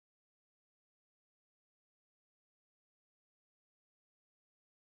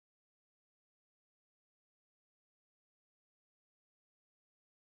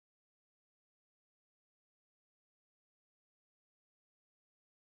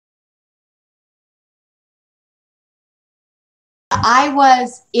I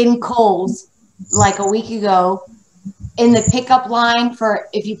was in Kohl's like a week ago in the pickup line for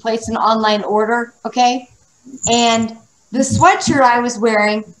if you place an online order, okay? And the sweatshirt I was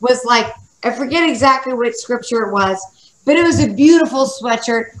wearing was like, I forget exactly which scripture it was, but it was a beautiful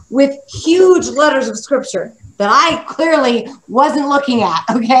sweatshirt with huge letters of scripture that I clearly wasn't looking at,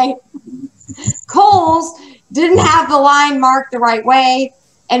 okay? Kohl's didn't have the line marked the right way,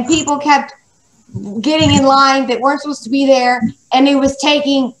 and people kept getting in line that weren't supposed to be there, and it was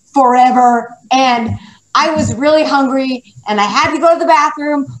taking forever. And I was really hungry, and I had to go to the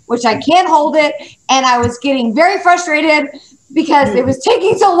bathroom, which I can't hold it, and I was getting very frustrated because it was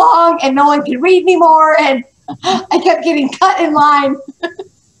taking so long, and no one could read anymore, and I kept getting cut in line.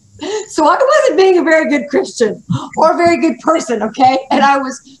 So I wasn't being a very good Christian or a very good person, okay? And I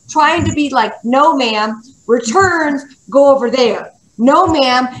was trying to be like, no, ma'am, returns go over there. No,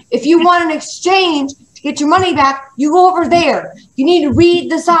 ma'am, if you want an exchange to get your money back, you go over there. You need to read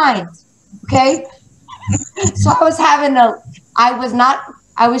the signs, okay? So I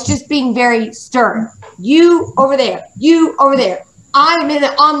was just being very stern. You over there, you over there. I'm in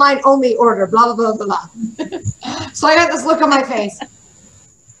an online only order, blah, blah, blah, blah, blah. So I got this look on my face.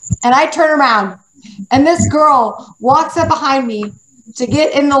 And I turn around, and this girl walks up behind me to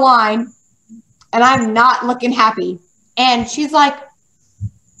get in the line, and I'm not looking happy. And she's like,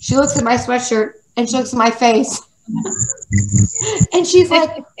 she looks at my sweatshirt, and she looks at my face. And she's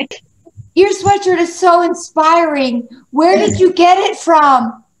like, your sweatshirt is so inspiring. Where did you get it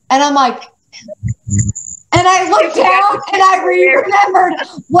from? And I'm like, and I looked down, and I remembered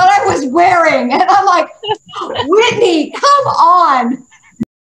what I was wearing. And I'm like, Whitney, come on.